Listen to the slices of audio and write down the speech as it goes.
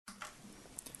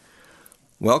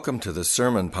Welcome to the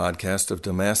sermon podcast of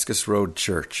Damascus Road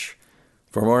Church.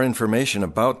 For more information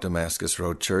about Damascus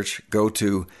Road Church, go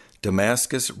to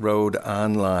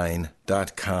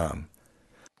damascusroadonline.com.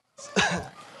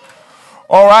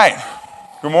 All right.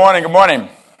 Good morning.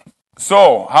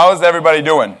 So, how's everybody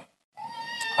doing?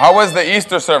 How was the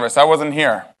Easter service? I wasn't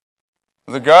here.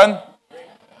 Was it good?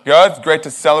 Good. It's great to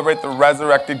celebrate the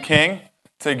resurrected King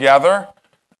together.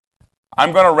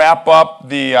 I'm going to wrap up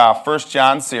the 1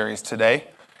 John series today.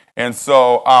 And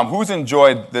so, who's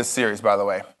enjoyed this series, by the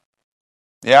way?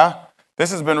 Yeah? This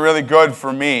has been really good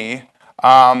for me.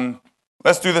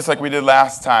 Let's do this like we did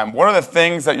last time. What are the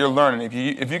things that you're learning?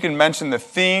 If you can mention the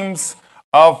themes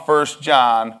of 1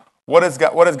 John, what has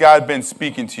God been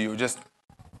speaking to you? Just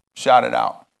shout it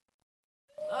out.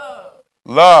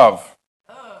 Love.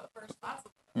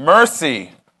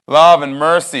 Mercy. Love and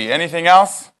mercy. Anything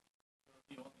else?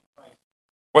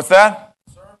 What's that?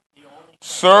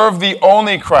 Serve the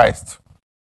only Christ.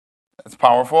 That's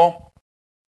powerful.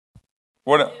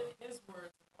 What?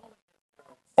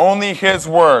 Only His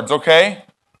words, okay?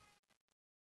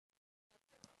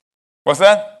 What's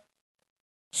that?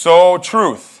 So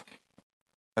truth.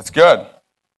 That's good.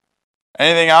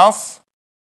 Anything else?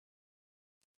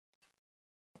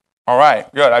 All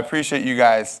right, good. I appreciate you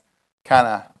guys kind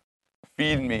of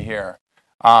feeding me here.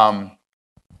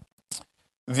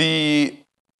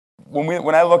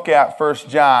 When I look at 1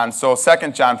 John, so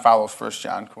 2 John follows 1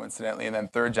 John coincidentally, and then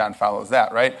 3 John follows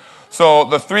that, right? So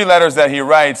the three letters that he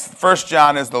writes, 1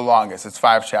 John is the longest. It's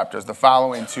 5 chapters. The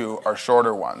following two are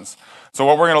shorter ones. So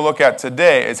what we're going to look at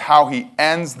today is how he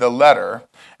ends the letter,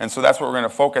 and so that's what we're going to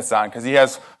focus on, because he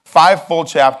has 5 full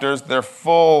chapters. They're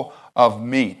full of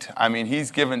meat. I mean,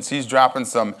 he's dropping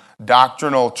some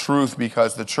doctrinal truth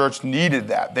because the church needed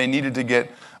that. They needed to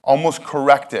get almost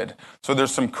corrected. So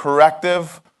there's some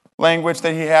corrective language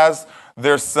that he has.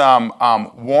 There's some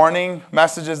warning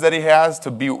messages that he has to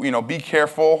be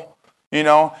careful,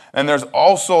 And there's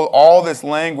also all this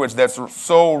language that's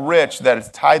so rich that it's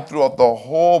tied throughout the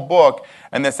whole book,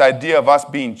 and this idea of us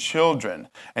being children.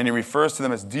 And he refers to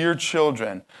them as dear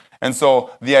children. And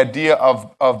so the idea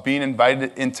of being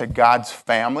invited into God's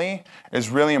family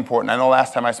is really important. I know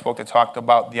last time I spoke, I talked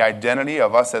about the identity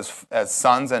of us as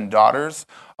sons and daughters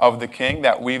of the King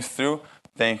that weaves through.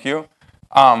 Thank you.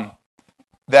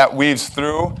 That weaves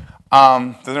through.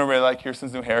 Doesn't everybody like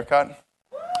Kirsten's new haircut?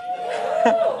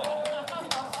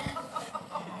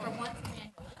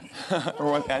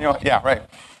 Yeah, right.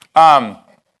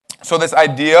 So this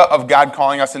idea of God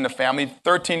calling us into family,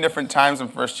 13 different times in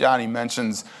 1 John he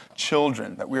mentions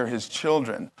children, that we are his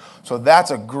children. So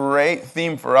that's a great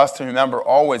theme for us to remember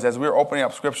always as we're opening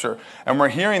up Scripture and we're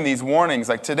hearing these warnings.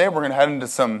 Like today we're going to head into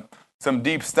some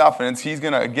deep stuff, and he's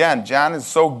going to, again, John is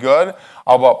so good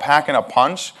about packing a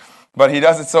punch, but he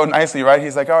does it so nicely, right?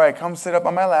 He's like, all right, come sit up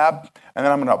on my lap, and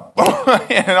then I'm going to,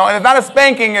 and it's not a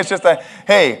spanking, it's just a,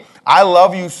 hey, I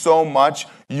love you so much,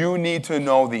 you need to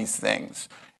know these things.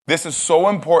 This is so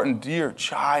important, dear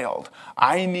child.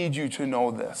 I need you to know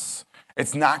this.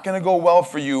 It's not going to go well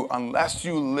for you unless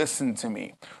you listen to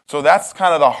me. So that's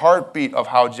kind of the heartbeat of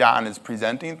how John is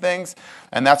presenting things,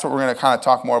 and that's what we're going to kind of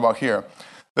talk more about here.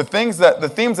 The themes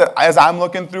that, as I'm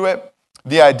looking through it,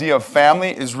 the idea of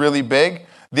family is really big.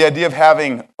 The idea of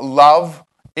having love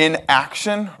in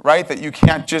action, right? That you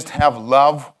can't just have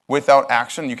love without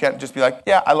action. You can't just be like,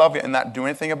 yeah, I love you, and not do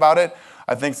anything about it.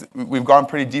 I think we've gone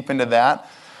pretty deep into that.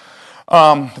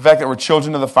 The fact that we're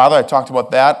children of the Father, I talked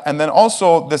about that. And then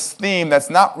also this theme that's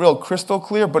not real crystal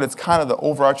clear, but it's kind of the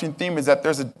overarching theme, is that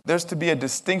there's to be a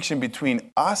distinction between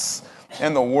us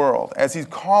and the world. As he's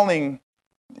calling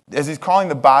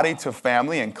the body to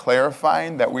family and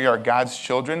clarifying that we are God's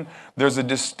children, there's a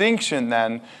distinction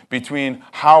then between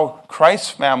how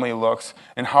Christ's family looks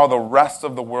and how the rest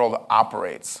of the world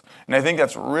operates. And I think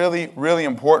that's really, really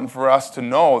important for us to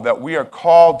know that we are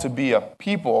called to be a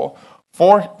people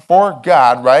for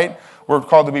God, right? We're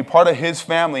called to be part of his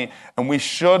family, and we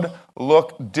should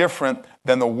look different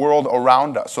than the world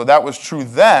around us. So that was true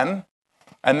then,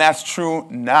 and that's true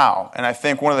now. And I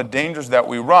think one of the dangers that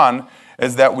we run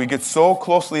is that we get so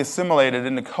closely assimilated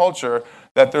into culture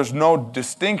that there's no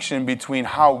distinction between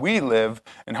how we live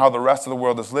and how the rest of the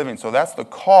world is living. So that's the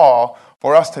call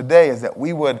for us today, is that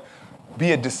we would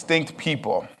be a distinct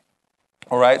people.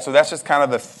 All right, so that's just kind of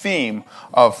the theme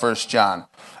of 1 John.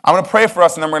 I'm going to pray for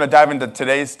us, and then we're going to dive into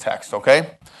today's text,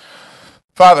 okay?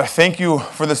 Father, thank you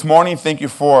for this morning. Thank you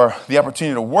for the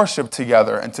opportunity to worship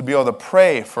together and to be able to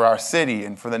pray for our city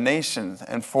and for the nations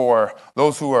and for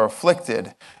those who are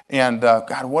afflicted. And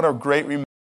God, what a great reminder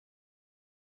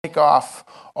take off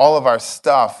all of our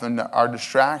stuff and our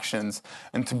distractions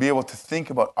and to be able to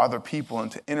think about other people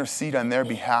and to intercede on their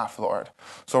behalf, Lord.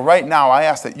 So right now, I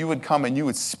ask that you would come and you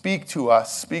would speak to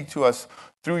us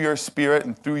through your Spirit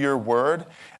and through your word.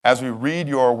 As we read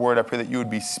your word, I pray that you would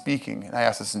be speaking. And I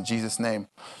ask this in Jesus' name.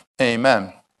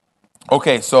 Amen.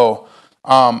 Okay, so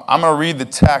I'm going to read the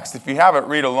text. If you have it,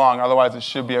 read along. Otherwise, it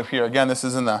should be up here. Again, this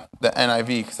is in the NIV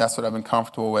because that's what I've been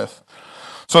comfortable with.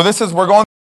 So we're going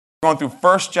through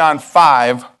 1 John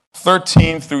 5,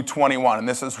 13 through 21. And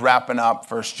this is wrapping up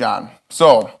 1 John.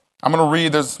 So I'm going to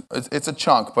read. It's a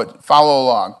chunk, but follow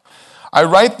along. I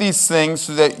write these things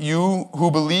so that you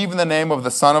who believe in the name of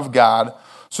the Son of God,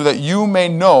 so that you may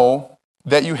know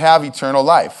that you have eternal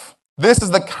life. This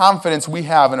is the confidence we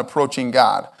have in approaching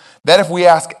God, that if we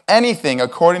ask anything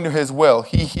according to his will,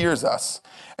 he hears us.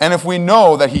 And if we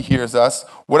know that he hears us,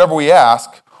 whatever we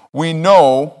ask, we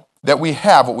know that we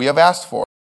have what we have asked for.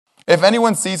 If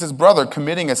anyone sees his brother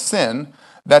committing a sin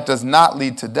that does not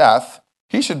lead to death,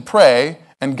 he should pray,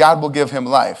 and God will give him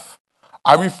life.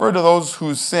 I refer to those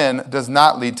whose sin does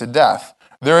not lead to death.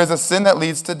 There is a sin that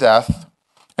leads to death,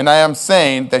 and I am not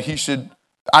saying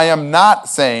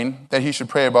that he should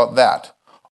pray about that.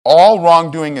 All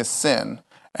wrongdoing is sin,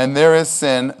 and there is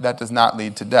sin that does not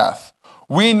lead to death.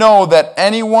 We know that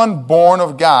anyone born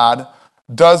of God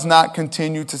does not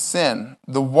continue to sin.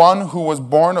 The one who was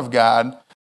born of God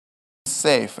is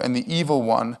safe, and the evil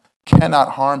one cannot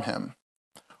harm him.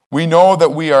 We know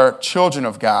that we are children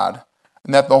of God,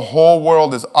 and that the whole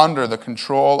world is under the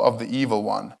control of the evil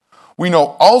one. We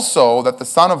know also that the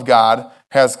Son of God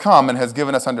has come and has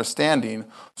given us understanding,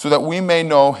 so that we may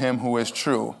know him who is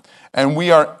true. And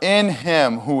we are in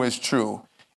him who is true,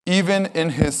 even in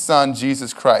his Son,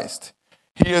 Jesus Christ.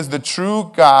 He is the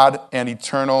true God and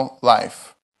eternal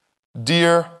life.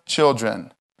 Dear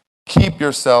children, keep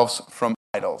yourselves from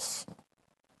idols.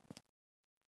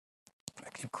 I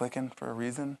keep clicking for a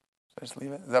reason. Should I just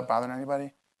leave it? Is that bothering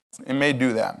anybody? It may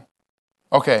do that.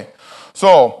 Okay,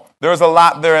 so there's a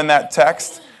lot there in that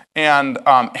text, and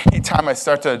anytime I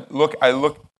start to look,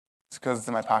 it's because it's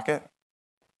in my pocket.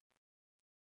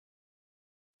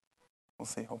 We'll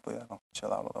see, hopefully that'll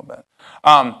chill out a little bit.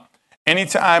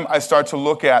 Anytime I start to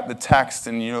look at the text,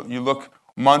 and you look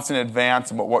months in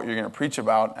advance about what you're going to preach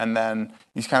about, and then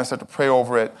you kind of start to pray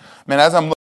over it. Man, as I'm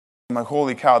looking, I'm like,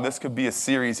 holy cow, this could be a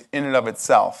series in and of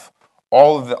itself.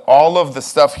 All of the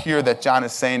stuff here that John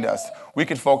is saying to us, we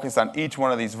could focus on each one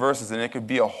of these verses, and it could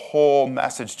be a whole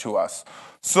message to us.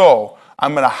 So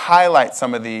I'm going to highlight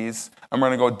some of these. I'm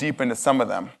going to go deep into some of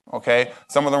them, okay?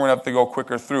 Some of them we're going to have to go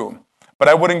quicker through. But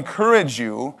I would encourage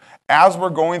you, as we're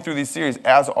going through these series,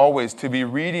 as always, to be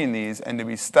reading these and to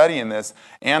be studying this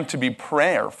and to be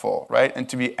prayerful, right? And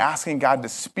to be asking God to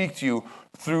speak to you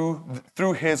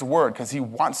through his word, because he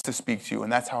wants to speak to you,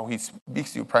 and that's how he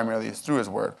speaks to you primarily, is through his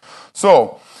word.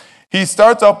 So he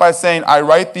starts out by saying, I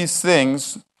write these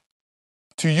things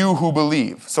to you who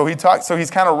believe. So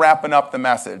he's kind of wrapping up the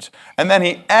message. And then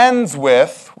he ends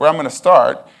with, where I'm going to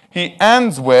start, he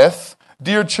ends with,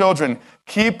 dear children,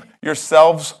 keep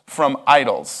yourselves from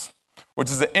idols, which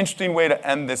is an interesting way to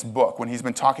end this book when he's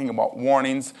been talking about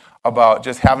warnings, about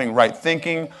just having right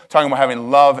thinking, talking about having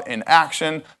love in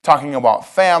action, talking about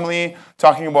family,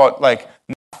 talking about like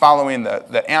not following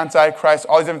the Antichrist,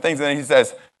 all these different things. And then he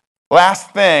says, last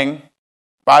thing,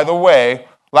 by the way,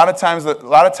 a lot of times the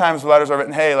letters are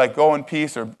written, hey, like go in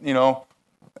peace, or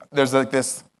there's like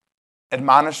this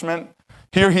admonishment.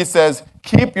 Here he says,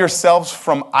 keep yourselves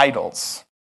from idols.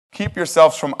 Keep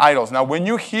yourselves from idols. Now, when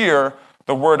you hear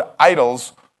the word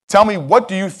idols, tell me, what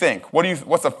do you think?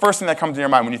 What's the first thing that comes to your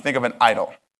mind when you think of an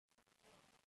idol?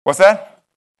 What's that?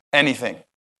 Anything.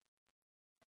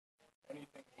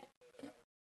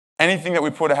 Anything that we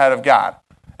put ahead of God.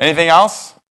 Anything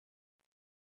else?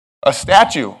 A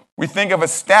statue. We think of a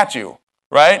statue,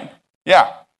 right?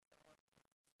 Yeah.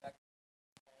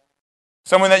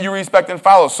 Someone that you respect and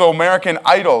follow. So American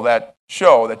Idol, that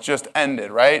show that just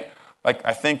ended, right? Like,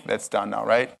 I think that's done now,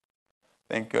 right?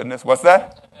 Thank goodness. What's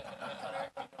that?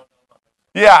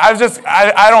 Yeah,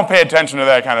 I don't pay attention to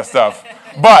that kind of stuff.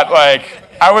 But, like,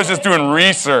 I was just doing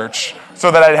research so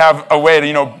that I'd have a way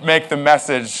to, make the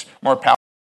message more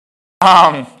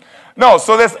palatable. No,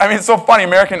 so it's so funny.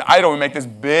 American Idol, we make this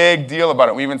big deal about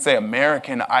it. We even say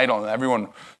American Idol, and everyone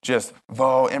just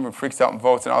everyone freaks out and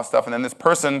votes and all that stuff. And then this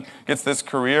person gets this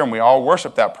career, and we all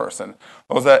worship that person.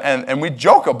 And we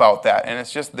joke about that, and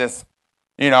it's just this,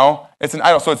 it's an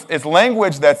idol. So it's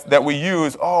language that we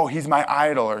use, oh, he's my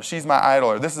idol, or she's my idol,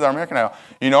 or this is our American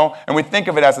Idol, and we think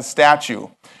of it as a statue,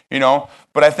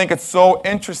 But I think it's so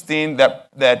interesting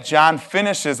that John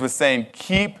finishes with saying,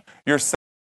 keep yourself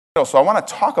So I want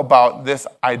to talk about this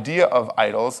idea of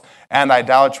idols and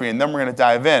idolatry, and then we're going to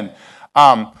dive in.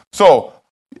 So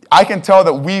I can tell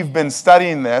that we've been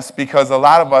studying this because a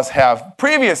lot of us have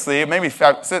previously, maybe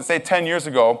say 10 years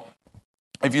ago,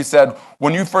 if you said,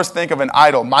 when you first think of an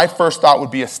idol, my first thought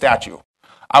would be a statue.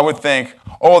 I would think,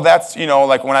 oh, that's,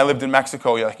 like when I lived in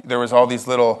Mexico, there was all these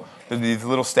little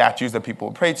statues that people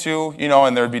would pray to,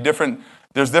 and there'd be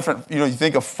there's different, you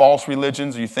think of false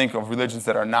religions, or you think of religions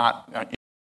that are not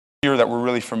here that we're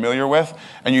really familiar with,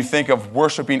 and you think of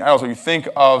worshiping idols, or you think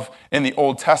of in the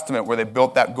Old Testament where they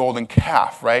built that golden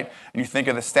calf, right? And you think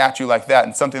of the statue like that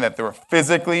and something that they were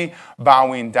physically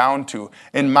bowing down to.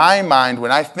 In my mind,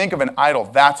 when I think of an idol,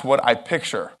 that's what I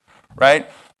picture, right?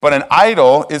 But an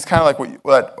idol is kind of like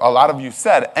what a lot of you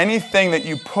said. Anything that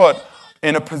you put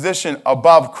in a position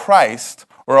above Christ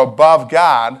or above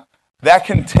God, that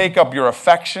can take up your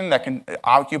affection, that can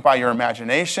occupy your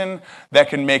imagination, that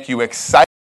can make you excited,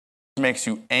 makes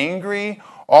you angry,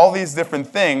 all these different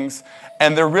things,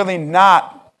 and they're really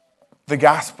not the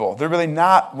gospel. They're really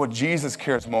not what Jesus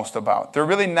cares most about. They're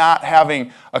really not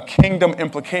having a kingdom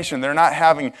implication. They're not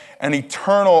having an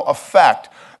eternal effect.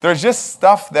 They're just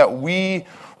stuff that we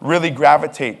really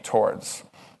gravitate towards,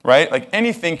 right? Like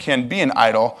anything can be an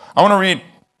idol. I want to read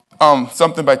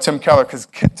something by Tim Keller, because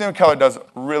Tim Keller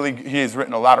he has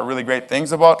written a lot of really great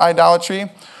things about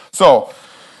idolatry. So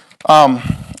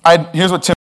here's what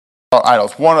Tim about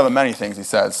idols. One of the many things he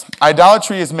says.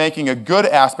 Idolatry is making a good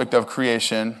aspect of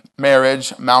creation,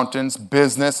 marriage, mountains,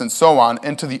 business, and so on,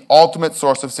 into the ultimate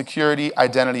source of security,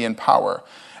 identity, and power.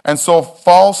 And so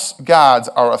false gods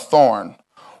are a thorn.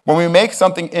 When we make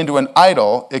something into an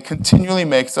idol, it continually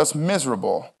makes us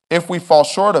miserable. If we fall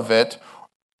short of it,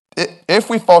 or if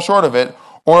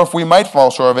we might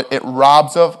fall short of it, it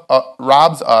robs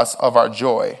us of our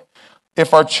joy.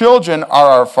 If our children are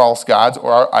our false gods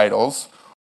or our idols,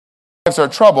 lives are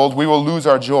troubled, we will lose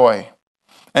our joy.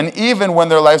 And even when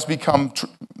their lives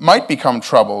might become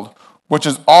troubled, which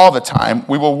is all the time,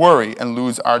 we will worry and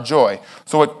lose our joy.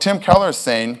 So what Tim Keller is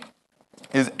saying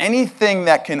is anything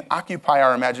that can occupy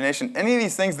our imagination, any of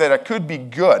these things that could be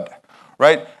good,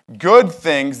 right? Good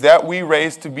things that we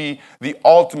raise to be the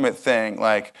ultimate thing,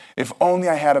 like if only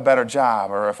I had a better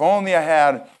job, or if only I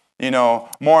had,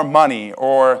 more money,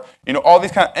 or, all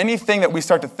these anything that we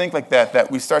start to think like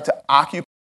that we start to occupy,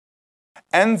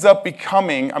 ends up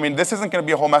becoming, this isn't going to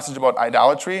be a whole message about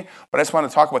idolatry, but I just want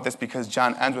to talk about this because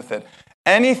John ends with it.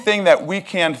 Anything that we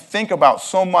can think about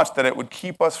so much that it would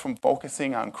keep us from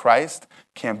focusing on Christ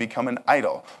can become an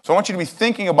idol. So I want you to be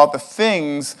thinking about the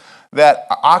things that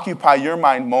occupy your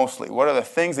mind mostly. What are the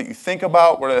things that you think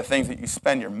about? What are the things that you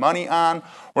spend your money on?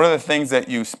 What are the things that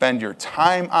you spend your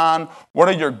time on? What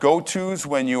are your go-tos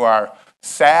when you are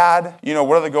sad?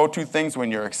 What are the go-to things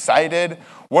when you're excited?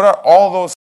 What are all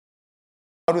those?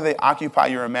 How do they occupy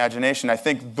your imagination? I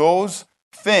think those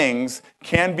things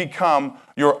can become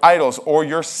your idols or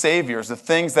your saviors, the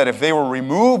things that if they were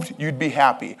removed, you'd be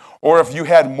happy. Or if you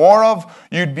had more of,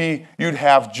 you'd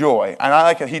have joy. And I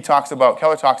like that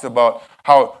Keller talks about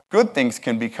how good things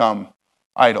can become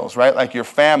idols, right? Like your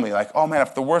family, like, oh man,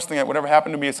 if the worst thing that would ever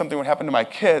happen to me is something would happen to my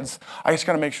kids, I just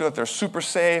got to make sure that they're super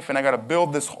safe, and I got to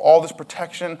build all this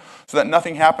protection so that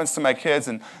nothing happens to my kids,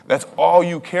 and that's all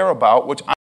you care about, which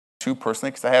I do personally,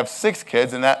 because I have 6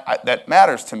 kids, and that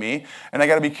matters to me, and I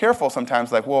got to be careful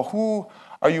sometimes, like, well, who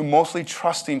are you mostly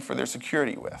trusting for their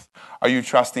security with? Are you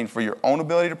trusting for your own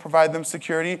ability to provide them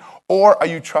security, or are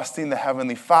you trusting the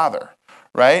Heavenly Father,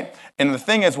 right? And the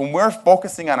thing is, when we're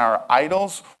focusing on our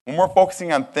idols, when we're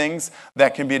focusing on things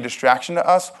that can be a distraction to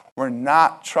us, we're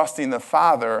not trusting the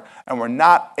Father, and we're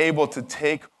not able to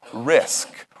take risk.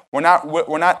 We're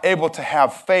not able to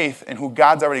have faith in who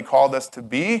God's already called us to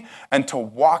be and to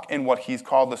walk in what He's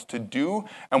called us to do,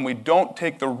 and we don't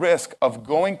take the risk of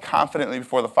going confidently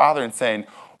before the Father and saying,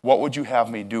 what would you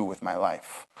have me do with my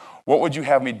life? What would you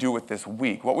have me do with this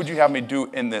week? What would you have me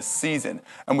do in this season?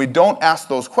 And we don't ask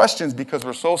those questions because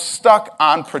we're so stuck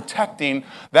on protecting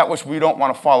that which we don't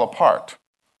want to fall apart. Does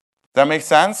that make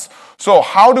sense? So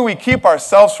how do we keep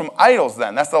ourselves from idols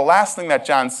then? That's the last thing that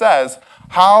John says.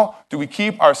 How do we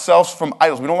keep ourselves from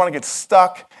idols? We don't want to get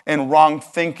stuck in wrong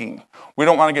thinking. We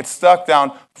don't want to get stuck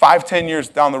down 5-10 years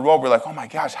down the road. We're like, oh my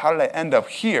gosh, how did I end up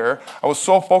here? I was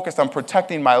so focused on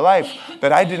protecting my life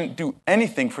that I didn't do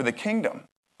anything for the kingdom.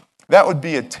 That would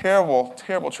be a terrible,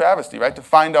 terrible travesty, right? To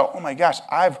find out, oh my gosh,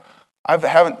 I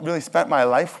haven't really spent my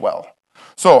life well.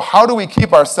 So how do we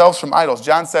keep ourselves from idols?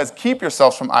 John says, keep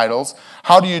yourselves from idols.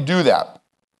 How do you do that?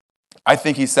 I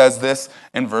think he says this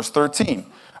in verse 13.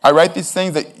 I write these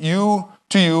things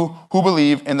to you who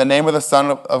believe in the name of the Son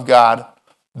of God,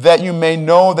 that you may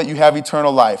know that you have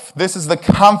eternal life. This is the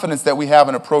confidence that we have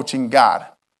in approaching God.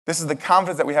 This is the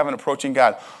confidence that we have in approaching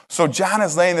God. So John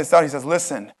is laying this out. He says,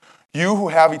 listen, you who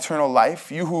have eternal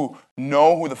life, you who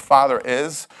know who the Father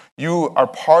is, you are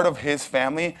part of his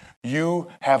family, you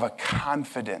have a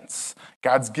confidence.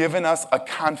 God's given us a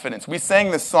confidence. We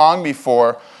sang this song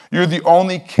before, you're the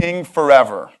only king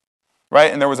forever,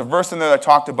 right? And there was a verse in there that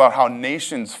talked about how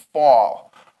nations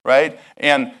fall, right?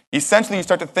 And essentially you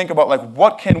start to think about, like,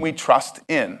 what can we trust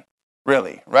in,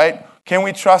 really, right? Can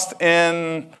we trust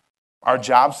in our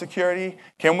job security?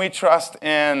 Can we trust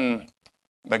in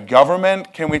the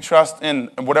government? Can we trust in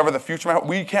whatever the future might hold?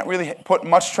 We can't really put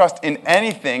much trust in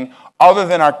anything other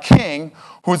than our king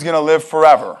who's going to live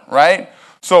forever, right?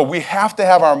 So we have to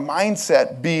have our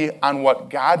mindset be on what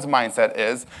God's mindset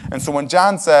is. And so when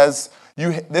John says,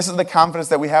 this is the confidence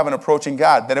that we have in approaching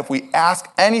God, that if we ask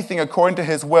anything according to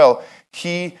his will,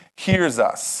 he hears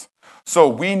us. So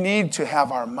we need to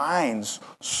have our minds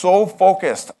so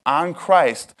focused on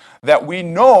Christ that we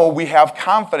know we have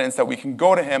confidence that we can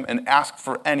go to him and ask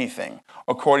for anything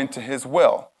according to his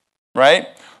will, right?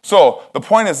 So the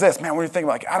point is this, man, when you're thinking,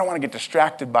 like, I don't want to get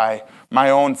distracted by my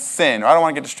own sin, or I don't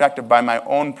want to get distracted by my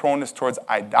own proneness towards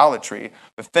idolatry,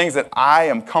 the things that I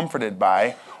am comforted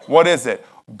by, what is it?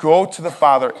 Go to the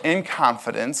Father in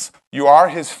confidence. You are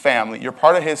his family. You're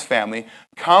part of his family.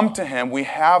 Come to him. We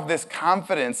have this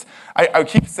confidence. I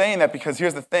keep saying that because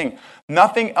here's the thing.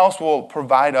 Nothing else will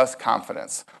provide us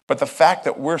confidence. But the fact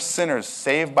that we're sinners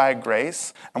saved by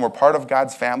grace and we're part of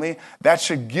God's family, that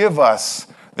should give us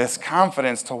this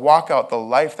confidence to walk out the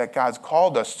life that God's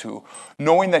called us to,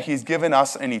 knowing that he's given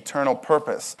us an eternal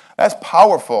purpose. That's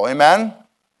powerful. Amen?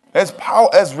 That's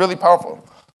really powerful.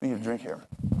 I need a drink here.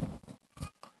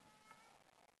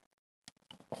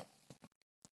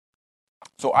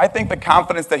 So I think the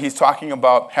confidence that he's talking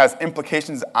about has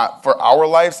implications for our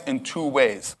lives in two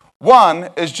ways. One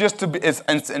is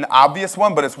it's an obvious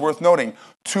one, but it's worth noting,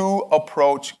 to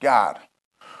approach God,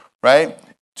 right?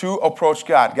 To approach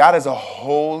God. God is a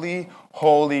holy,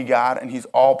 holy God, and he's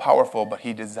all-powerful, but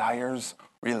he desires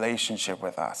relationship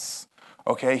with us,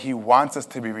 okay? He wants us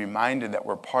to be reminded that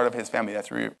we're part of his family.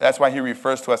 That's why he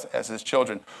refers to us as his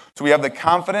children. So we have the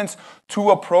confidence to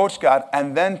approach God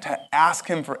and then to ask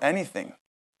him for anything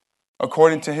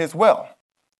according to his will,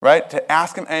 right? To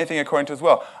ask him anything according to his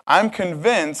will. I'm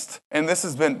convinced, and this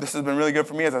has been really good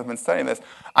for me as I've been studying this,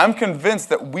 I'm convinced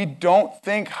that we don't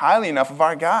think highly enough of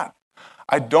our God.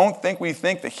 I don't think we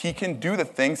think that he can do the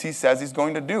things he says he's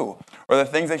going to do, or the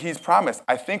things that he's promised.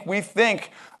 I think we think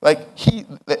that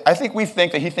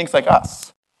he thinks like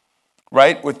us,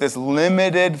 right? With this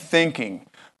limited thinking.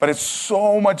 But it's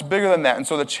so much bigger than that. And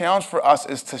so the challenge for us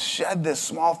is to shed this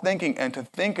small thinking and to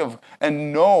think of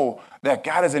and know that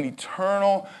God is an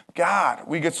eternal God.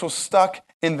 We get so stuck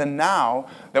in the now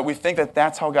that we think that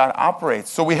that's how God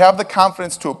operates. So we have the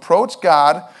confidence to approach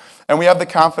God, and we have the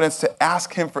confidence to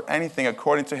ask him for anything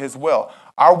according to his will.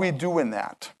 Are we doing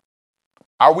that?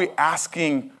 Are we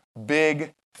asking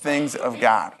big things of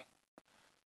God?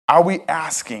 Are we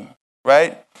asking,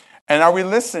 right? And are we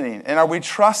listening? And are we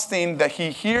trusting that he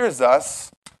hears us,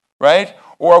 right?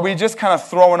 Or are we just kind of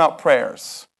throwing up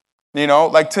prayers? You know,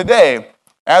 like today,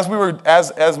 as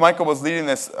Michael was leading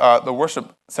this the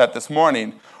worship set this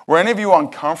morning, were any of you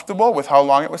uncomfortable with how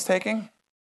long it was taking?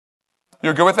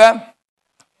 You're good with that?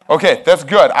 Okay, that's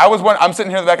good. I'm sitting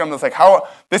here in the back and I'm just like,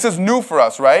 this is new for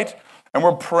us, right? And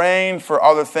we're praying for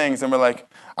other things, and we're like,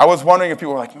 I was wondering if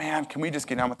people were like, man, can we just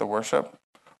get on with the worship?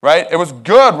 Right? It was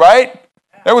good, right?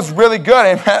 It was really good.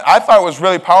 And I thought it was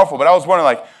really powerful, but I was wondering,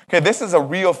 like, okay, this is a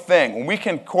real thing. When we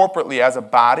can corporately, as a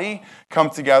body, come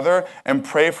together and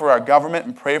pray for our government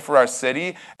and pray for our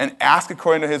city and ask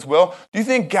according to his will, do you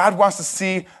think God wants to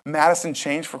see Madison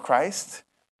change for Christ?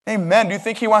 Amen. Do you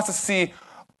think he wants to see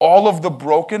all of the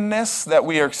brokenness that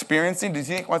we are experiencing? Do you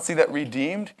think he wants to see that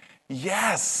redeemed?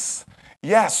 Yes.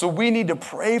 Yes, so we need to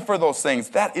pray for those things.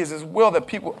 That is his will, that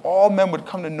all men would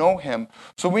come to know him.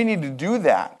 So we need to do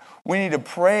that. We need to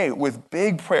pray with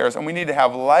big prayers, and we need to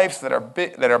have lives that are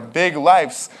big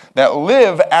lives that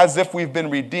live as if we've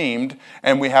been redeemed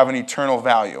and we have an eternal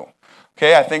value.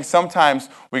 Okay, I think sometimes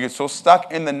we get so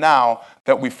stuck in the now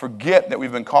that we forget that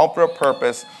we've been called for a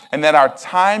purpose and that our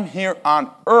time here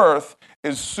on earth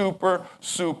is super,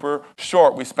 super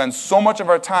short. We spend so much of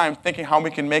our time thinking how we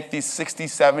can make these 60,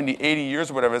 70, 80 years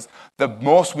or whatever it is the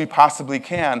most we possibly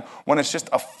can, when it's just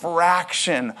a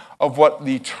fraction of what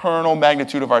the eternal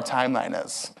magnitude of our timeline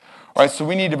is. All right, so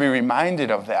we need to be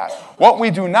reminded of that. What we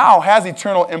do now has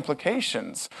eternal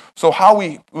implications. So how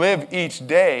we live each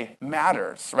day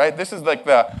matters, right? This is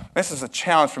a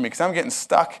challenge for me because I'm getting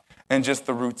stuck and just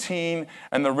the routine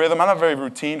and the rhythm. I'm not very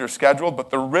routine or scheduled, but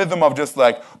the rhythm of just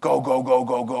like go, go, go,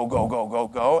 go, go, go, go, go,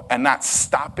 go, and not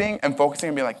stopping and focusing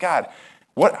and being like, God,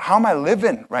 how am I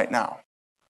living right now?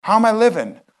 How am I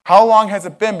living? How long has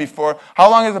it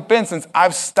been since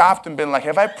I've stopped and been like,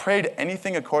 have I prayed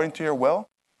anything according to your will?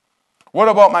 What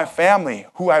about my family,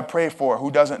 who I pray for,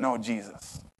 who doesn't know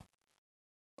Jesus?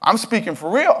 I'm speaking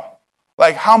for real.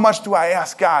 Like, how much do I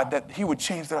ask God that he would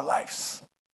change their lives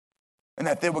and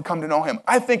that they would come to know him?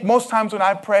 I think most times when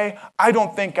I pray, I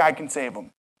don't think God can save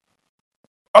them.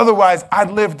 Otherwise, I'd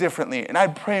live differently and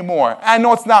I'd pray more. And I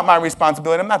know it's not my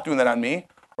responsibility. I'm not doing that on me,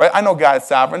 right? I know God is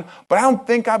sovereign, but I don't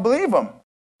think I believe him.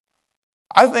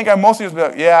 I think I mostly just be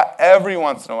like, yeah, every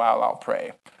once in a while I'll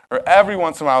pray. Or every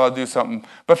once in a while I'll do something.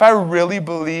 But if I really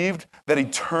believed that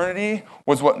eternity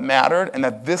was what mattered and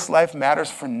that this life matters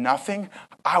for nothing,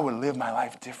 I would live my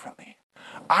life differently.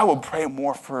 I would pray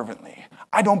more fervently.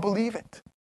 I don't believe it.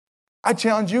 I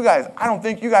challenge you guys. I don't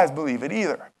think you guys believe it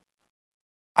either.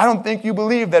 I don't think you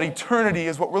believe that eternity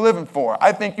is what we're living for.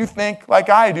 I think you think, like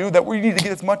I do, that we need to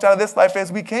get as much out of this life as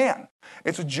we can.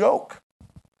 It's a joke.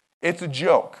 It's a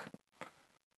joke.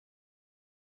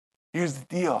 Here's the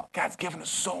deal. God's given us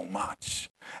so much.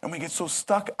 And we get so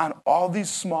stuck on all these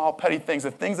small, petty things.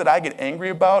 The things that I get angry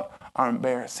about are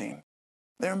embarrassing.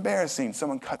 They're embarrassing.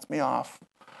 Someone cuts me off.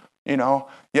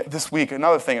 This week,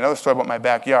 another story about my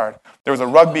backyard. There was a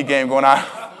rugby game going on.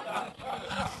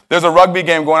 There's a rugby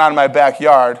game going on in my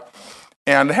backyard.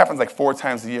 And it happens like 4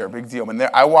 times a year. Big deal. And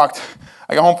I got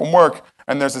home from work,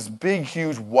 and there's this big,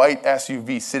 huge white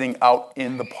SUV sitting out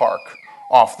in the park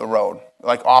off the road.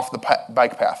 Like off the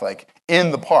bike path, like in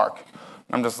the park.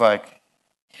 I'm just like,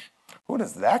 who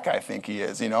does that guy think he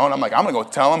is, And I'm like, I'm going to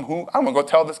go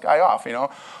tell this guy off,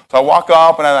 So I walk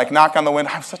up and I knock on the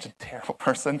window. I'm such a terrible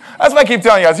person. That's what I keep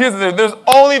telling you guys. Here's the thing. There's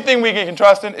only thing we can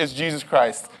trust in is Jesus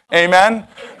Christ. Amen?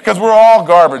 Because we're all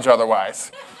garbage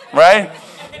otherwise, right?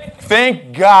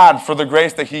 Thank God for the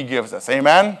grace that he gives us.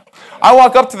 Amen? I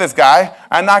walk up to this guy.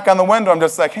 I knock on the window. I'm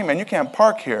just like, hey, man, you can't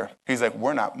park here. He's like,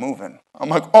 we're not moving. I'm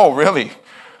like, oh, really?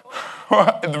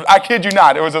 I kid you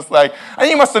not. It was just like, I think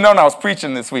he must have known I was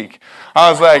preaching this week. I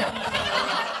was like,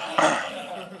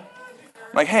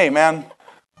 hey, man,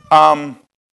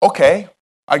 okay.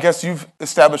 I guess you've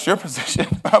established your position.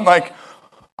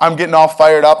 I'm getting all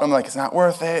fired up. I'm like, it's not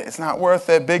worth it. It's not worth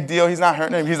it. Big deal. He's not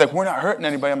hurting anybody. He's like, we're not hurting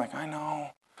anybody. I'm like, I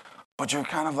know. But you're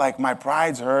kind of like, my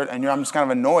pride's hurt, and I'm just kind of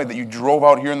annoyed that you drove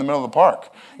out here in the middle of the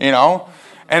park,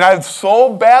 And I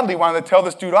so badly wanted to tell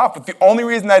this dude off, but the only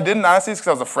reason I didn't, honestly, is because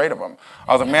I was afraid of him.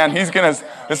 I was like, man,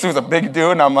 this dude's a big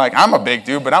dude, and I'm like, I'm a big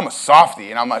dude, but I'm a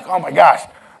softie. And I'm like, oh my gosh,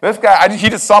 this guy, he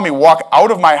just saw me walk out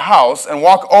of my house and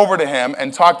walk over to him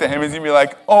and talk to him. He's going to be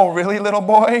like, oh, really, little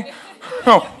boy?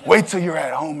 Wait till you're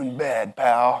at home in bed,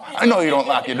 pal. I know you don't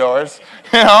lock your doors.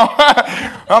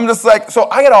 I'm just like, so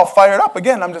I get all fired up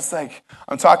again. I'm just like,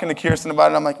 I'm talking to Kirsten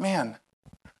about it. I'm like, man,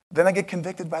 then I get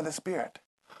convicted by the Spirit.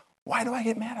 Why do I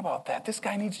get mad about that? This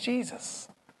guy needs Jesus.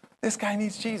 This guy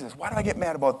needs Jesus. Why do I get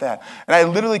mad about that? And I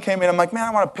literally came in, I'm like, man,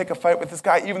 I want to pick a fight with this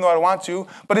guy, even though I want to.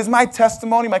 But is my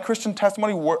testimony, my Christian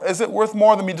testimony, is it worth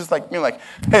more than me just being like,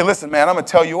 hey, listen, man, I'm going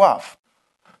to tell you off.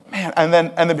 Man, and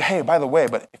then, hey, by the way,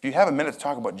 but if you have a minute to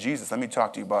talk about Jesus, let me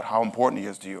talk to you about how important he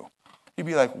is to you. You'd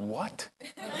be like, what?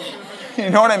 You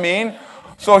know what I mean?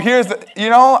 So here's the,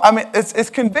 it's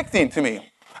convicting to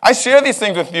me. I share these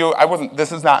things with you.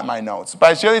 This is not in my notes,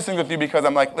 but I share these things with you because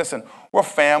I'm like, listen, we're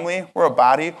family, we're a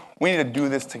body. We need to do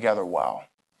this together well,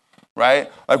 right?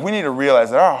 Like, we need to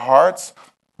realize that our hearts,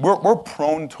 we're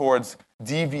prone towards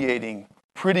deviating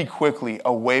pretty quickly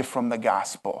away from the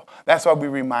gospel. That's why we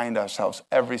remind ourselves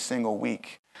every single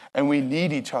week. And we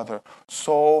need each other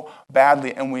so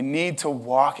badly. And we need to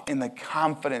walk in the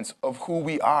confidence of who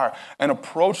we are and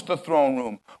approach the throne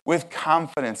room with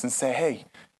confidence and say, hey,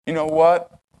 you know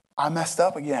what? I messed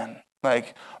up again.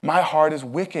 Like, my heart is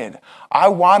wicked. You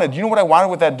know what I wanted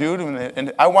with that dude?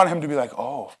 And I wanted him to be like,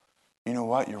 oh, you know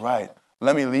what? You're right.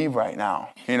 Let me leave right now.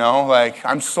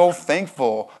 I'm so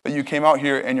thankful that you came out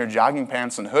here in your jogging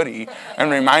pants and hoodie and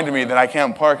reminded me that I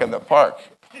can't park at the park.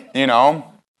 There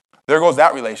goes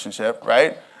that relationship,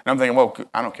 right? And I'm thinking, well,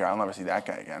 I don't care. I'll never see that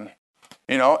guy again.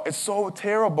 It's so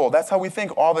terrible. That's how we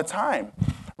think all the time,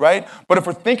 right? But if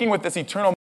we're thinking with this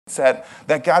eternal mindset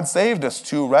that God saved us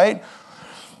to, right?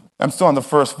 I'm still on the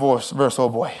first verse, oh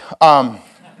boy.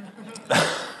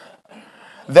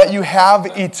 That you have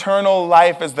eternal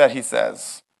life is that he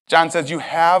says. John says you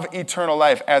have eternal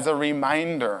life as a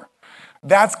reminder.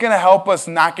 That's going to help us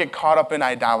not get caught up in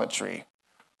idolatry.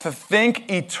 To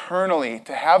think eternally,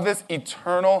 to have this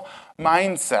eternal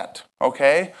mindset,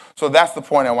 Okay? So that's the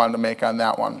point I wanted to make on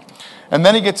that one. And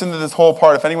then he gets into this whole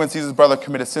part, if anyone sees his brother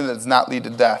commit a sin that does not lead to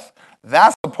death.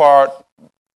 That's the part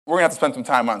we're going to have to spend some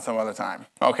time on some other time.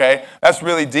 Okay? That's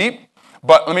really deep,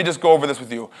 but let me just go over this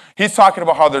with you. He's talking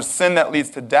about how there's sin that leads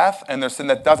to death and there's sin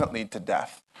that doesn't lead to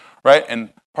death. Right?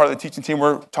 And part of the teaching team,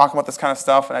 we're talking about this kind of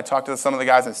stuff, and I talked to some of the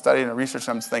guys I studied and researched,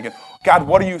 and I'm just thinking, God,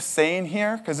 what are you saying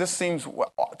here? Because this seems,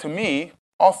 to me,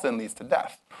 all sin leads to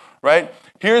death. Right?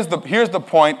 Here's the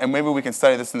point, and maybe we can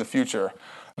study this in the future.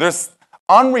 There's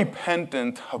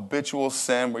unrepentant, habitual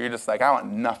sin where you're just like, I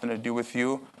want nothing to do with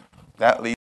you. That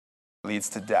leads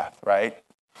to death, right?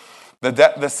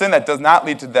 The sin that does not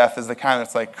lead to death is the kind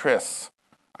that's like, Chris,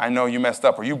 I know you messed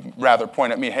up, or you rather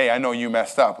point at me, hey, I know you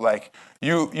messed up. Like,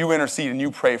 you intercede and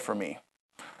you pray for me,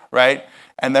 right?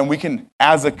 And then we can,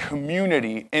 as a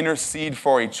community, intercede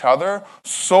for each other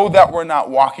so that we're not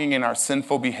walking in our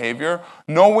sinful behavior,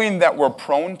 knowing that we're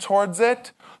prone towards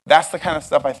it. That's the kind of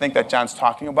stuff I think that John's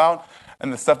talking about.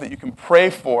 And the stuff that you can pray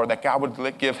for, that God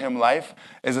would give him life,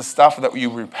 is the stuff that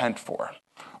you repent for.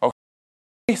 Okay?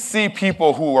 We see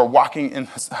people who are walking in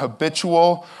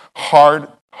habitual,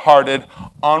 hard-hearted,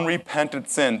 unrepentant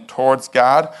sin towards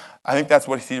God. I think that's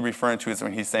what he's referring to is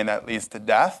when he's saying that leads to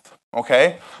death.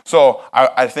 Okay? So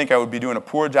I think I would be doing a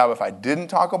poor job if I didn't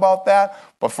talk about that.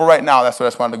 But for right now, that's what I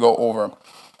just wanted to go over.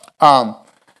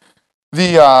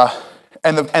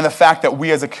 And the fact that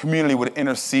we as a community would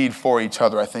intercede for each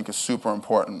other, I think, is super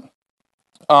important.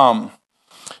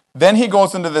 Then he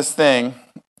goes into this thing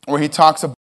where he talks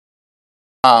about,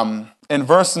 in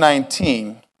verse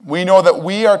 19, we know that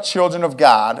we are children of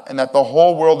God and that the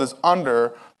whole world is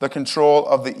under the control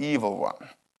of the evil one.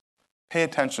 Pay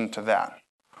attention to that.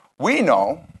 We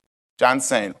know, John's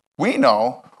saying, we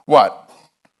know what?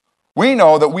 We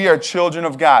know that we are children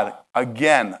of God.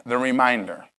 Again, the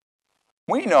reminder.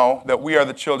 We know that we are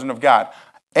the children of God.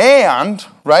 And,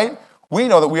 right, we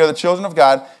know that we are the children of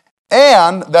God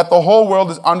and that the whole world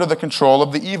is under the control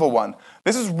of the evil one.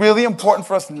 This is really important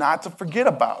for us not to forget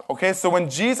about, okay? So when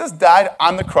Jesus died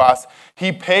on the cross,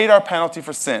 he paid our penalty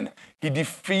for sin. He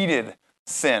defeated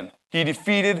sin. He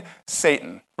defeated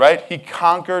Satan, right? He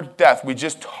conquered death. We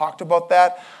just talked about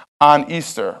that on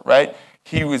Easter, right?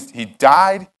 He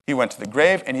died, he went to the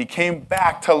grave, and he came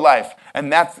back to life.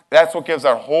 And that's what gives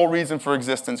our whole reason for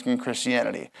existence in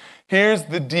Christianity. Here's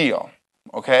the deal,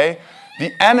 okay?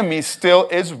 The enemy still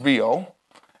is real,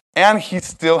 and he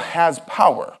still has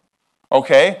power,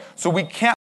 okay? So we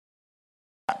can't,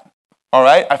 all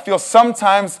right? I feel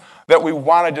sometimes that we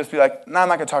want to just be like, no, I'm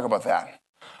not going to talk about that.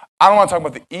 I don't want to talk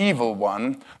about the evil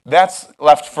one. That's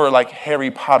left for like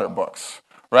Harry Potter books,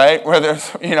 right? Where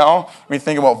there's, we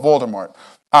think about Voldemort.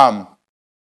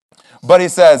 But he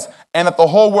says, and that the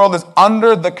whole world is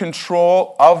under the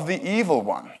control of the evil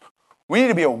one. We need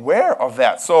to be aware of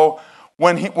that. So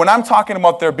when I'm talking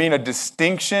about there being a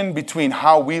distinction between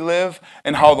how we live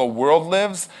and how the world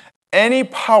lives, any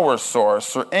power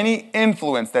source or any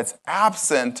influence that's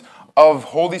absent of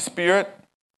Holy Spirit,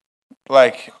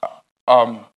 like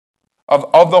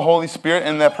of the Holy Spirit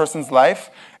in that person's life,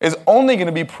 is only going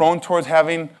to be prone towards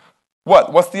having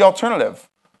what? What's the alternative?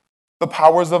 The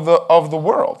powers of the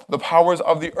world, the powers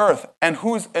of the earth. And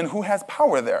who has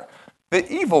power there?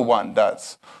 The evil one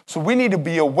does. So we need to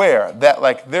be aware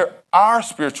that there are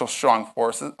spiritual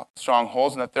strongholds, and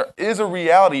that there is a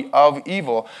reality of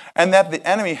evil, and that the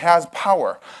enemy has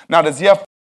power. Now, does he have power?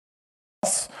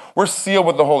 We're sealed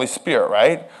with the Holy Spirit,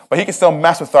 right? But he can still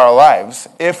mess with our lives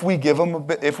if we give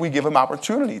him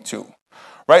opportunity to.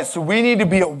 Right? So we need to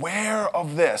be aware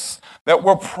of this, that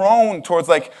we're prone towards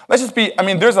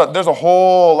there's a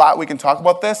whole lot we can talk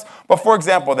about this, but for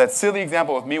example, that silly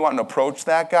example of me wanting to approach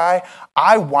that guy,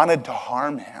 I wanted to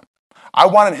harm him. I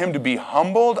wanted him to be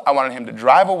humbled, I wanted him to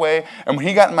drive away, and when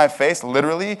he got in my face,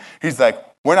 literally, he's like,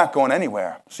 we're not going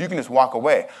anywhere, so you can just walk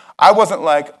away. I wasn't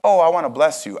like, oh, I want to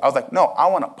bless you. I was like, no, I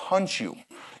want to punch you.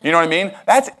 You know what I mean?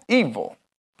 That's evil.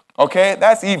 Okay?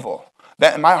 That's evil.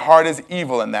 That my heart is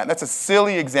evil in that. That's a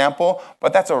silly example,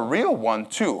 but that's a real one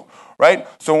too, right?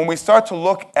 So when we start to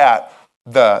look at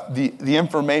the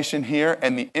information here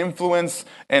and the influence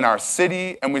in our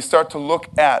city, and we start to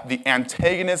look at the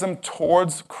antagonism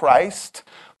towards Christ,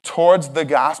 towards the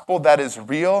gospel that is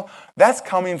real, that's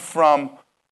coming from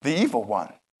the evil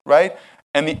one, right?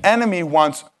 And the enemy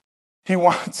wants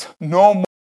no more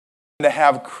to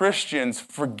have Christians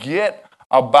forget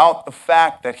about the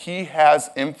fact that he has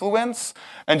influence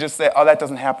and just say, oh, that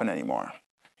doesn't happen anymore.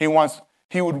 He wants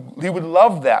He would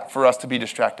love that for us to be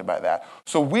distracted by that.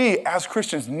 So we, as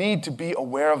Christians, need to be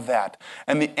aware of that.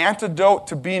 And the antidote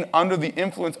to being under the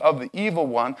influence of the evil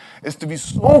one is to be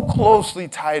so closely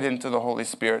tied into the Holy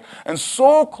Spirit and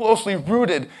so closely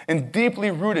rooted and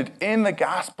deeply rooted in the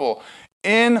gospel,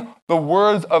 in the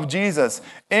words of Jesus,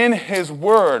 in his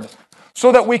word,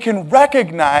 so that we can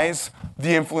recognize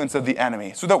the influence of the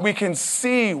enemy, so that we can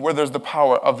see where there's the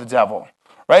power of the devil.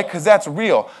 Right? Because that's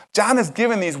real. John is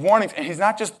giving these warnings, and he's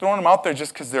not just throwing them out there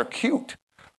just because they're cute.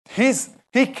 He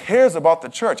cares about the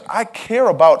church. I care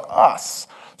about us.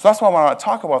 So that's why I want to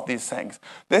talk about these things.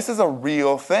 This is a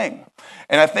real thing.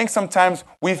 And I think sometimes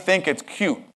we think it's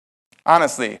cute.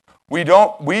 Honestly, we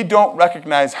don't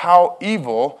recognize how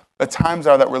evil the times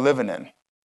are that we're living in.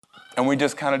 And we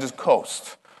just kind of just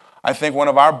coast. I think one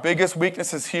of our biggest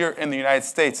weaknesses here in the United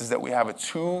States is that we have it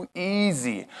too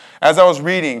easy. As I was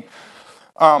reading,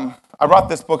 I brought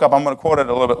this book up. I'm going to quote it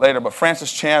a little bit later, but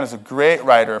Francis Chan is a great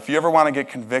writer. If you ever want to get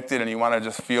convicted and you want to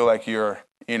just feel like you're,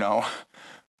 a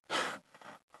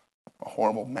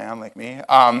horrible man like me,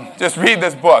 just read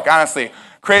this book, honestly.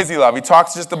 Crazy Love. He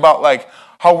talks just about like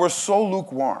how we're so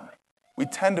lukewarm. We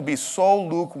tend to be so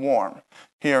lukewarm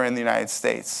here in the United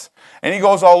States. And he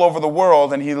goes all over the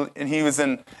world, and he was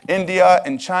in India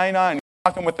and China, and he's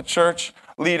talking with the church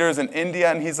leaders in India,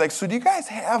 and he's like, so do you guys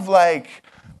have like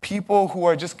people who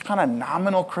are just kind of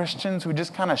nominal Christians who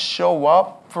just kind of show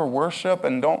up for worship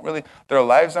and their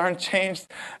lives aren't changed?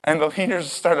 And the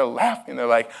leaders started laughing. They're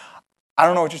like, I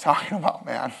don't know what you're talking about,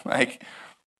 man. Like,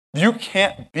 you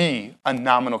can't be a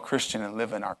nominal Christian and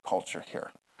live in our culture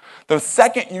here. The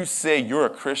second you say you're a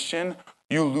Christian,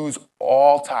 you lose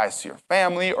all ties to your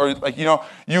family, or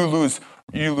you lose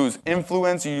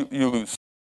influence, you lose.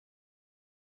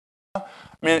 I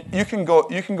mean, you can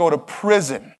go to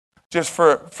prison just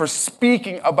for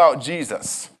speaking about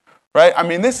Jesus, right? I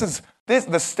mean,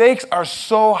 the stakes are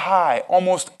so high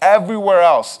almost everywhere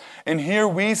else. And here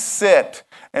we sit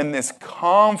in this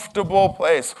comfortable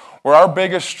place where our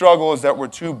biggest struggle is that we're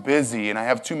too busy and I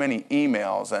have too many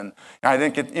emails and I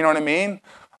didn't get, you know what I mean?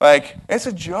 Like, it's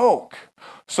a joke.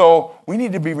 So we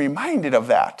need to be reminded of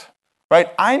that, right?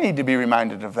 I need to be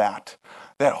reminded of that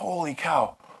holy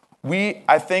cow,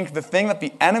 I think the thing that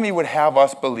the enemy would have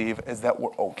us believe is that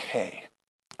we're okay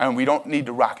and we don't need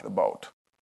to rock the boat.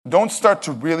 Don't start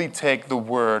to really take the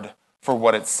word for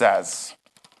what it says.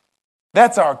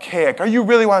 That's archaic. Are you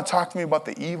really want to talk to me about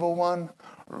the evil one?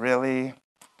 Really?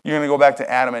 You're going to go back to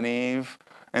Adam and Eve?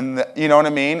 And you know what I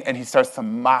mean? And he starts to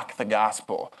mock the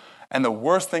gospel. And the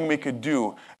worst thing we could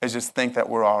do is just think that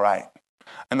we're all right.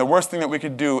 And the worst thing that we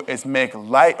could do is make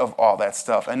light of all that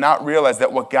stuff and not realize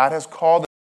that what God has called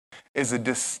is a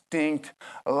distinct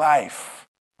life.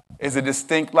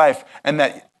 And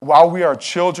that while we are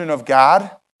children of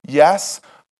God, yes,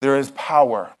 there is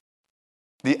power.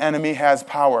 The enemy has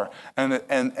power, and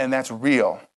that's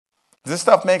real. Does this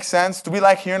stuff make sense? Do we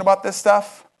like hearing about this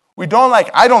stuff? I don't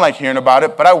like hearing about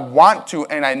it, but I want to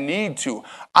and I need to.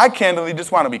 I candidly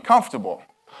just want to be comfortable.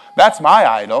 That's my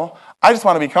idol. I just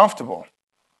want to be comfortable.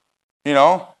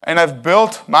 And I've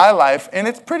built my life, and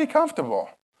it's pretty comfortable.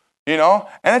 And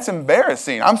it's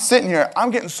embarrassing. I'm sitting here,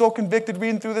 I'm getting so convicted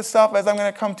reading through this stuff as I'm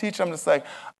going to come teach. I'm just like,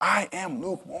 I am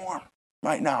lukewarm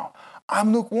right now.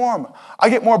 I'm lukewarm. I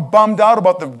get more bummed out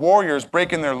about the Warriors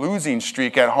breaking their losing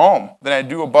streak at home than I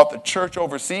do about the church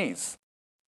overseas.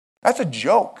 That's a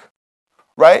joke,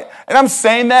 right? And I'm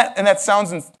saying that, and that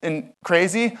sounds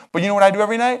crazy, but you know what I do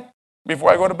every night?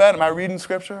 Before I go to bed, am I reading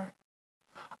scripture?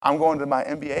 I'm going to my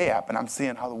NBA app, and I'm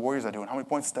seeing how the Warriors are doing. How many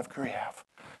points does Steph Curry have?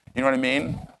 You know what I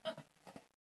mean?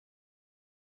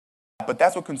 But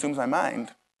that's what consumes my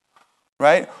mind,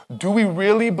 right? Do we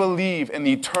really believe in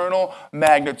the eternal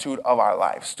magnitude of our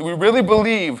lives? Do we really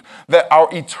believe that our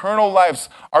eternal lives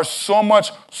are so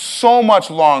much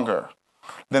longer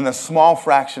than the small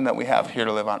fraction that we have here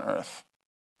to live on earth?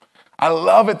 I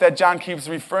love it that John keeps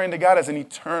referring to God as an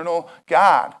eternal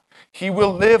God. He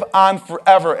will live on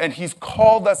forever, and he's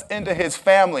called us into his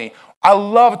family. I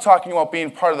love talking about being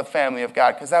part of the family of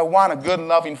God because I want a good and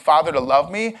loving Father to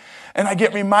love me. And I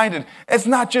get reminded, it's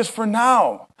not just for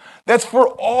now. That's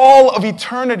for all of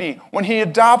eternity. When he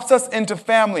adopts us into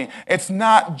family, it's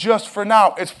not just for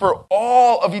now. It's for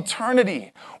all of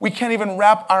eternity. We can't even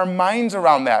wrap our minds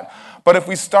around that. But if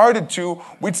we started to,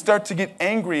 we'd start to get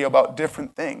angry about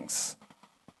different things.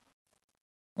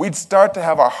 We'd start to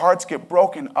have our hearts get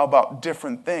broken about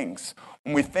different things.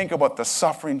 When we think about the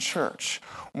suffering church,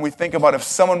 when we think about if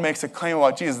someone makes a claim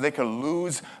about Jesus, they could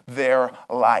lose their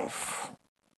life.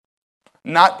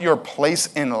 Not your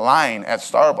place in line at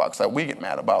Starbucks that we get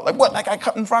mad about. Like, what? That guy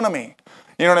cut in front of me.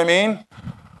 You know what I mean?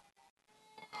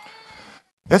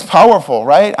 It's powerful,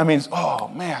 right? I mean, oh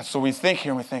man, so we think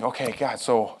here and we think, okay, God,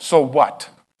 so what?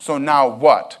 So now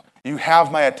what? You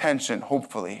have my attention,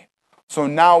 hopefully. So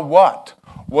now what?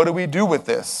 What do we do with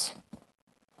this?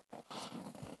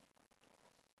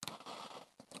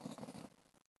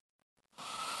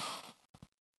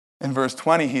 In verse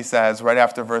 20, he says, right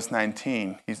after verse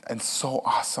 19, it's so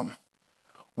awesome.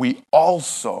 We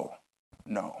also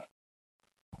know.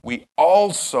 We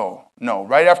also know.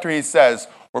 Right after he says,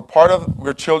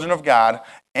 we're children of God,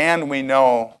 and we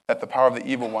know that the power of the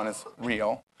evil one is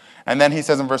real. And then he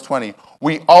says in verse 20,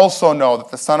 we also know that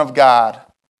the Son of God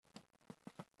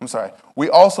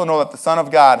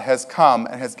has come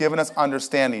and has given us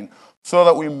understanding so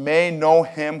that we may know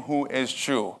him who is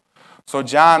true. So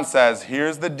John says,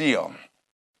 here's the deal.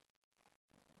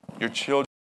 You're children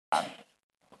of God.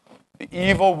 The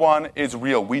evil one is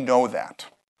real. We know that.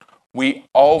 We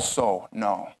also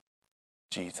know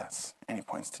Jesus. And he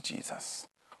points to Jesus.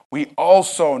 We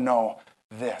also know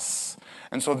this.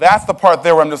 And so that's the part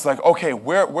there where I'm just like, okay,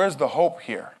 where's the hope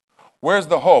here? Where's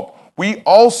the hope? We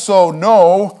also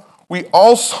know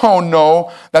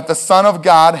that the Son of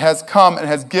God has come and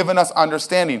has given us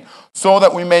understanding so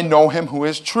that we may know him who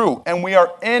is true. And we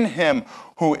are in him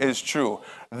who is true.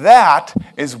 That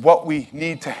is what we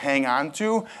need to hang on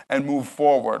to and move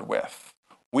forward with.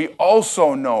 We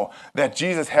also know that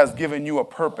Jesus has given you a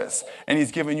purpose and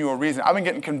he's given you a reason. I've been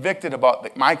getting convicted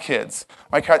about my kids.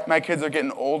 My kids are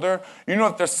getting older. You know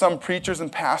that there's some preachers and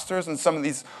pastors in some of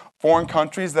these foreign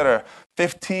countries that are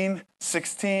 15,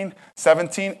 16,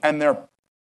 17, and they're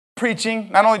preaching,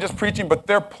 not only just preaching, but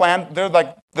they're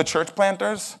like the church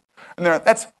planters. And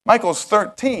Michael's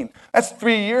 13. That's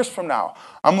 3 years from now.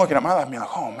 I'm looking at my life and being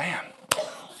like, oh man,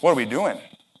 what are we doing?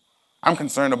 I'm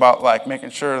concerned about making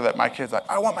sure that my kids,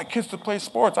 I want my kids to play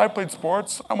sports. I played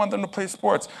sports. I want them to play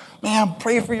sports. Man,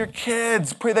 pray for your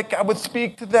kids. Pray that God would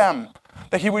speak to them,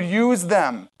 that he would use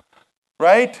them,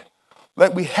 right?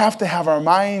 That we have to have our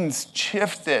minds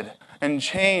shifted and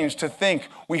changed to think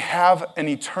we have an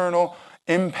eternal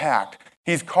impact.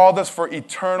 He's called us for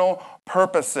eternal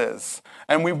purposes.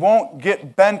 And we won't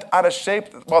get bent out of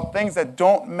shape about things that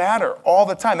don't matter all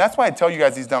the time. That's why I tell you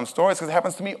guys these dumb stories, because it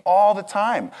happens to me all the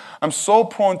time. I'm so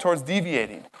prone towards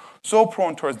deviating.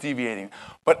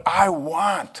 But I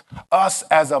want us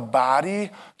as a body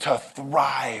to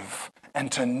thrive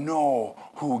and to know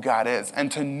who God is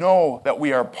and to know that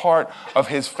we are part of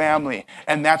his family.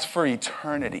 And that's for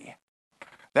eternity.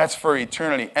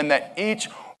 And that each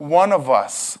one of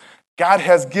us, God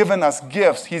has given us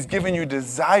gifts. He's given you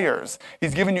desires.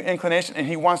 He's given you inclination, and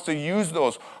he wants to use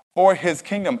those for his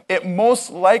kingdom. It most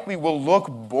likely will look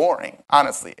boring,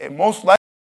 honestly.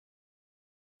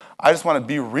 I just want to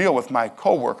be real with my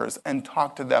coworkers and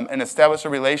talk to them and establish a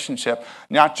relationship,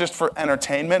 not just for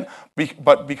entertainment,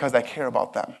 but because I care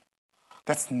about them.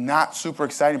 That's not super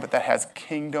exciting, but that has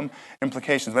kingdom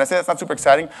implications. When I say that's not super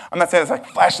exciting, I'm not saying it's like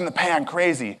flash in the pan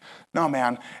crazy. No,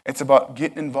 man, it's about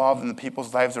getting involved in the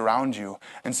people's lives around you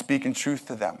and speaking truth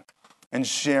to them and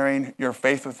sharing your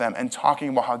faith with them and talking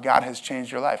about how God has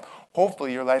changed your life.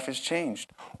 Hopefully your life is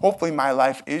changed. Hopefully my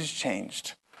life is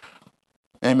changed.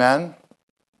 Amen?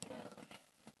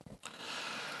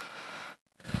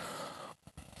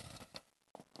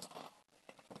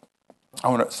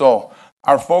 So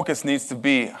our focus needs to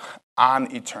be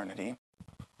on eternity.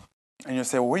 And you'll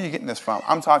say, well, where are you getting this from?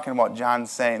 I'm talking about John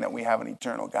saying that we have an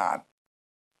eternal God.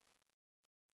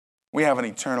 We have an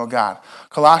eternal God.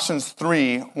 Colossians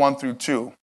 3, 1 through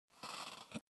 2.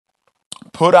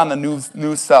 Put on the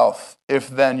new self, if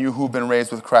then you who've been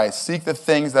raised with Christ. Seek the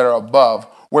things that are above,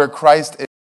 where Christ is at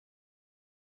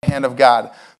the hand of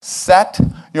God. Set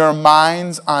your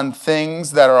minds on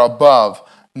things that are above,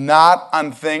 not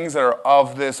on things that are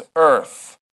of this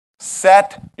earth.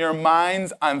 Set your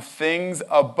minds on things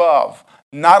above,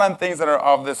 not on things that are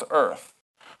of this earth.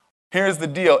 Here's the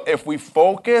deal. If we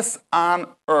focus on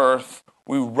earth,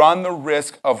 we run the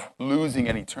risk of losing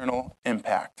an eternal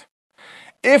impact.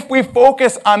 If we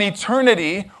focus on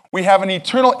eternity, we have an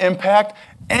eternal impact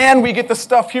and we get the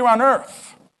stuff here on earth.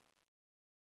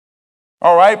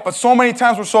 All right? But so many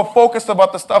times we're so focused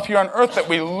about the stuff here on earth that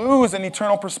we lose an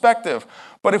eternal perspective.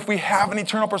 But if we have an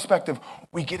eternal perspective,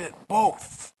 we get it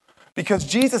both. Because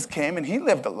Jesus came and he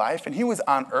lived a life and he was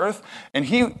on earth and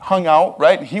he hung out,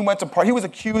 right? And he went to party. He was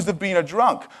accused of being a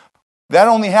drunk. That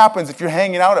only happens if you're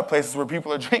hanging out at places where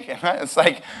people are drinking, right? It's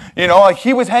like,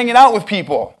 he was hanging out with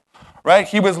people, right?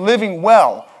 He was living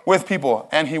well with people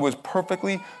and he was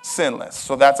perfectly sinless.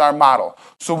 So that's our model.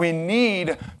 So we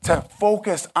need to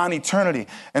focus on eternity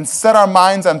and set our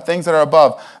minds on things that are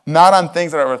above, not on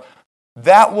things that are earth.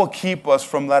 That will keep us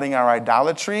from letting our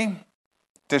idolatry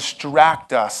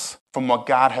distract us from what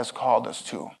God has called us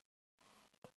to.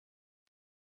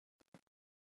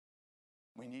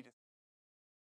 We need to